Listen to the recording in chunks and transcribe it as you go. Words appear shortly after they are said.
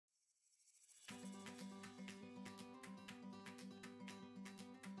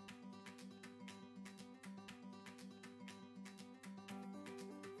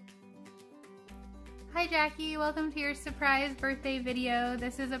Hi Jackie, welcome to your surprise birthday video.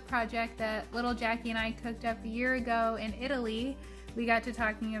 This is a project that little Jackie and I cooked up a year ago in Italy. We got to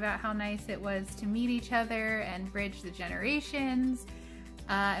talking about how nice it was to meet each other and bridge the generations.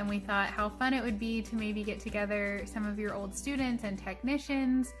 And we thought how fun it would be to maybe get together some of your old students and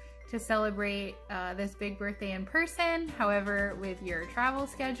technicians to celebrate this big birthday in person. However, with your travel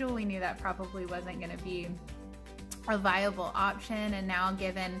schedule, we knew that probably wasn't going to be a viable option. And now,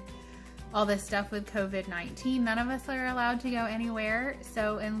 given all this stuff with COVID-19, none of us are allowed to go anywhere.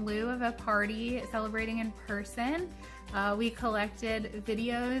 So in lieu of a party celebrating in person, we collected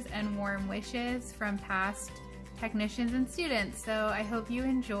videos and warm wishes from past technicians and students. So I hope you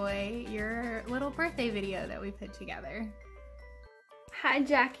enjoy your little birthday video that we put together. Hi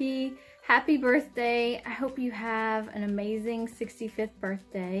Jackie, happy birthday. I hope you have an amazing 65th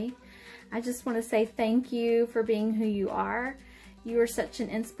birthday. I just want to say thank you for being who you are. You are such an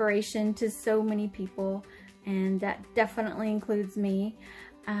inspiration to so many people, and that definitely includes me.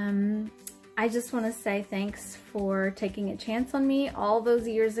 I just want to say thanks for taking a chance on me all those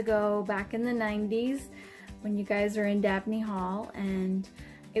years ago, back in the 90s, when you guys were in Dabney Hall, and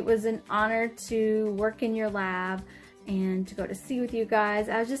it was an honor to work in your lab and to go to sea with you guys.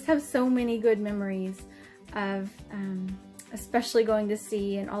 I just have so many good memories of especially going to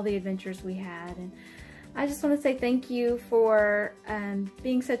sea and all the adventures we had. And I just want to say thank you for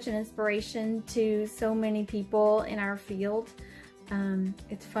being such an inspiration to so many people in our field.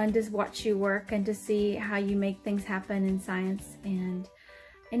 It's fun to watch you work and to see how you make things happen in science. And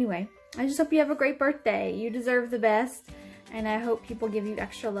anyway, I just hope you have a great birthday. You deserve the best, and I hope people give you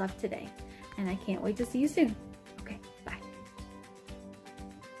extra love today. And I can't wait to see you soon. Okay, bye.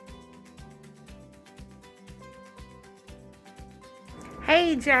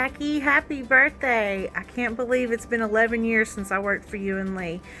 Hey Jackie, happy birthday. I can't believe it's been 11 years since I worked for you and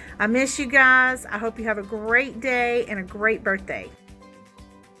Lee. I miss you guys. I hope you have a great day and a great birthday.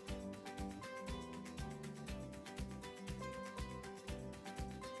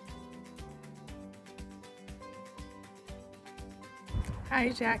 Hi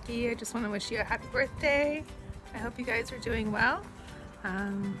Jackie, I just want to wish you a happy birthday. I hope you guys are doing well.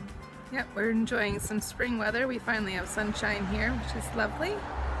 Yep, we're enjoying some spring weather. We finally have sunshine here, which is lovely.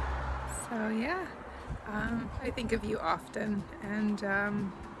 So yeah, I think of you often, and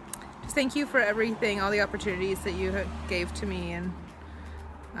just thank you for everything, all the opportunities that you gave to me, and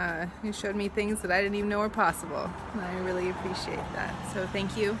you showed me things that I didn't even know were possible. And I really appreciate that. So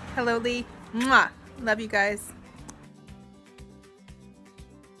thank you. Hello Lee. Mwah! Love you guys.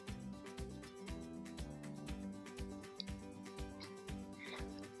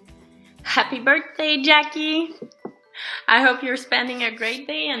 Happy birthday, Jackie! I hope you're spending a great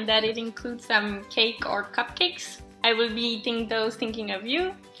day and that it includes some cake or cupcakes. I will be eating those thinking of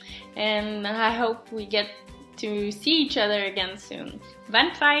you, and I hope we get to see each other again soon.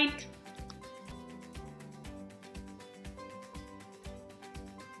 Van fight!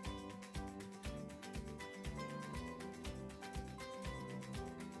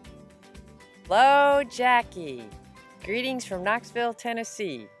 Hello, Jackie. Greetings from Knoxville,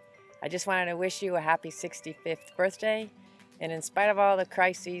 Tennessee. I just wanted to wish you a happy 65th birthday. And in spite of all the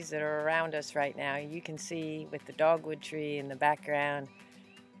crises that are around us right now, you can see with the dogwood tree in the background,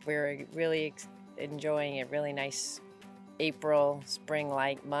 we're really enjoying a really nice April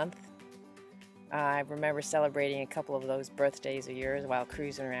spring-like month. I remember celebrating a couple of those birthdays of yours while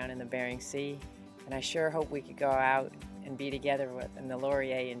cruising around in the Bering Sea. And I sure hope we could go out and be together in the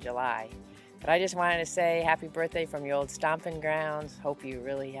Laurier in July. But I just wanted to say happy birthday from your old stomping grounds. Hope you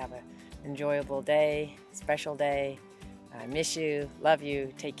really have an enjoyable day, special day. I miss you, love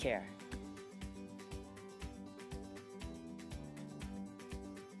you, take care.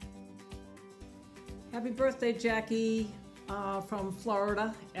 Happy birthday, Jackie, from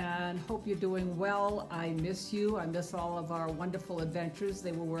Florida, and hope you're doing well. I miss you. I miss all of our wonderful adventures.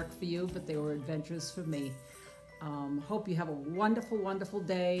 They will work for you, but they were adventures for me. Hope you have a wonderful, wonderful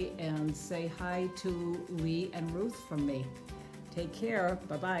day, and say hi to Lee and Ruth from me. Take care.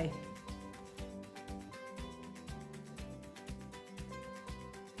 Bye-bye.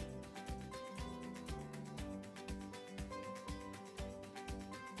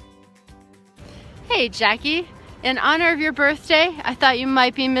 Hey Jackie, in honor of your birthday, I thought you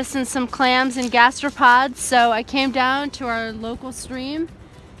might be missing some clams and gastropods, so I came down to our local stream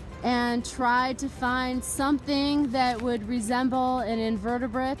and tried to find something that would resemble an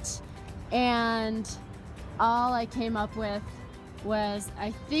invertebrate, and all I came up with was,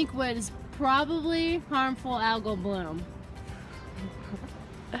 I think, what is probably harmful algal bloom.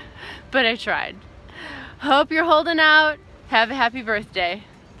 But I tried. Hope you're holding out. Have a happy birthday.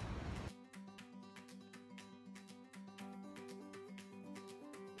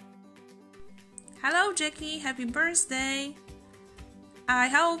 Hello Jackie, happy birthday! I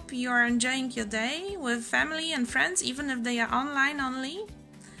hope you are enjoying your day with family and friends, even if they are online only.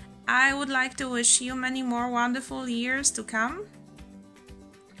 I would like to wish you many more wonderful years to come.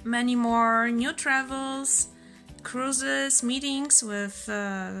 Many more new travels, cruises, meetings with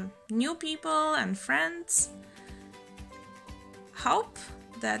new people and friends. Hope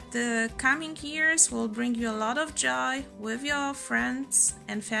that the coming years will bring you a lot of joy with your friends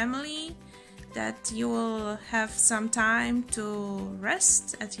and family, that you will have some time to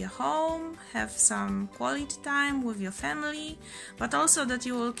rest at your home, have some quality time with your family, but also that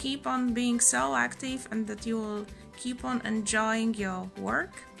you will keep on being so active and that you will keep on enjoying your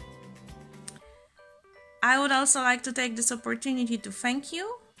work. I would also like to take this opportunity to thank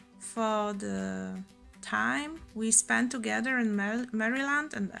you for the time we spent together in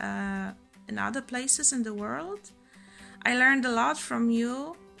Maryland and in other places in the world. I learned a lot from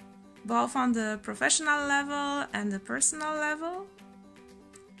you, both on the professional level and the personal level.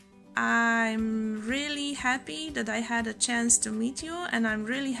 I'm really happy that I had a chance to meet you, and I'm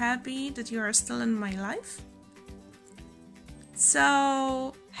really happy that you are still in my life.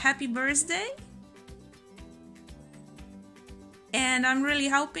 So, happy birthday! And I'm really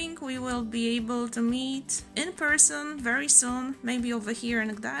hoping we will be able to meet in person very soon, maybe over here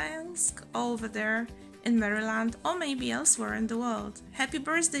in Gdańsk, over there in Maryland, or maybe elsewhere in the world. Happy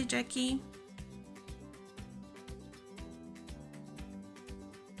birthday, Jackie!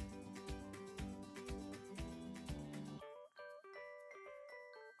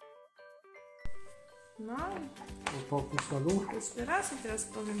 No, jeszcze raz i teraz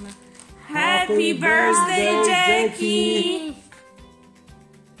powiemy Happy birthday, Jackie!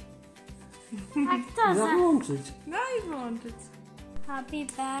 A kto Zawłączyć. No i włączyć. Happy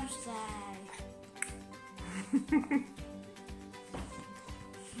birthday.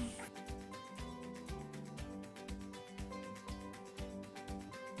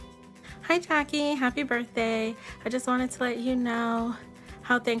 Hi Jackie, happy birthday. I just wanted to let you know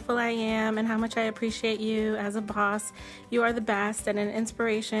how thankful I am and how much I appreciate you as a boss. You are the best and an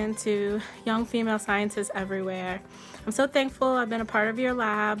inspiration to young female scientists everywhere. I'm so thankful I've been a part of your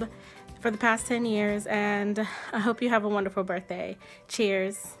lab for the past 10 years, and I hope you have a wonderful birthday.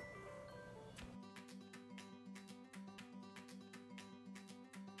 Cheers.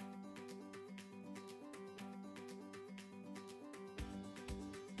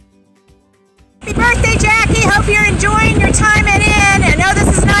 Happy birthday, Jackie! Hope you're enjoying your time at Inn. I know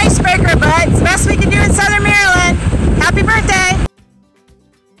this is an icebreaker, but it's the best we can do in Southern Maryland. Happy birthday!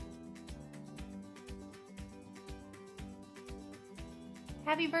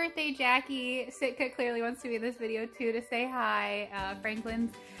 Happy birthday, Jackie! Sitka clearly wants to be in this video too to say hi.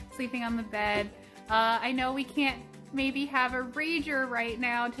 Franklin's sleeping on the bed. I know we can't maybe have a rager right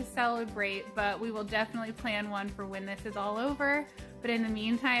now to celebrate, but we will definitely plan one for when this is all over. But in the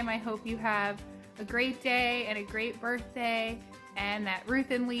meantime, I hope you have a great day and a great birthday, and that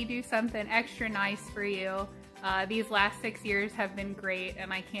Ruth and Lee do something extra nice for you. These last 6 years have been great,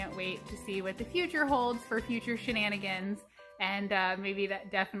 and I can't wait to see what the future holds for future shenanigans, and maybe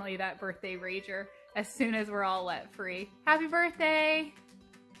definitely that birthday rager as soon as we're all let free. Happy birthday!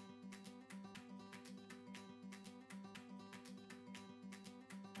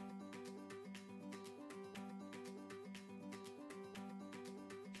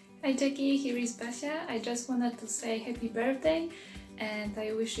 Hi Jackie, here is Basia. I just wanted to say happy birthday and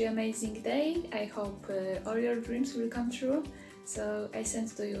I wish you an amazing day. I hope all your dreams will come true. So I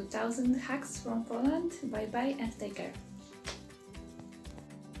send to you 1000 hugs from Poland. Bye bye and take care.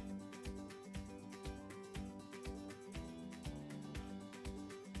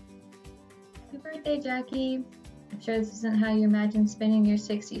 Happy birthday, Jackie. I'm sure this isn't how you imagine spending your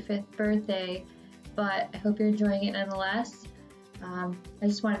 65th birthday, but I hope you're enjoying it nonetheless. I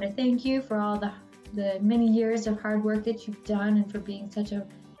just wanted to thank you for all the many years of hard work that you've done and for being such a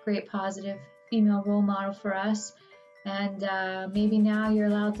great positive female role model for us. And maybe now you're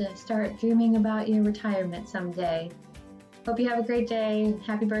allowed to start dreaming about your retirement someday. Hope you have a great day.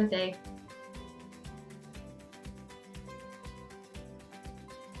 Happy birthday.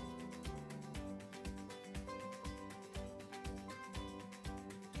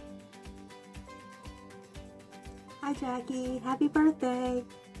 Hi Jackie, happy birthday.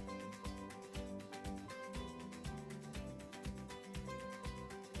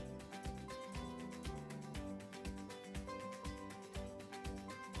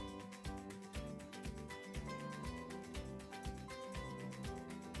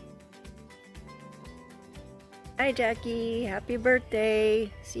 Hi Jackie, happy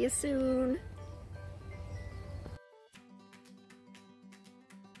birthday. See you soon.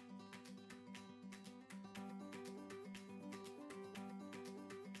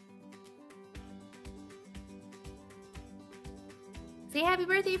 Say happy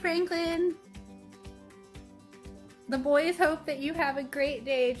birthday, Franklin. The boys hope that you have a great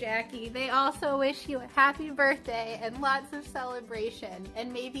day, Jackie. They also wish you a happy birthday and lots of celebration,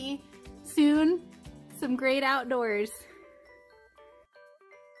 and maybe soon some great outdoors.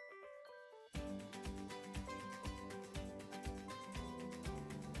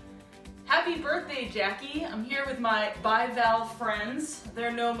 Happy birthday, Jackie. I'm here with my bivalve friends.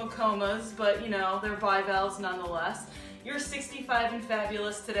 They're no Macomas, but you know, they're bivalves nonetheless. You're 65 and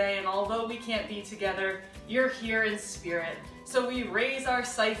fabulous today, and although we can't be together, you're here in spirit. So we raise our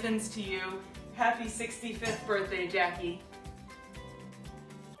siphons to you. Happy 65th birthday, Jackie.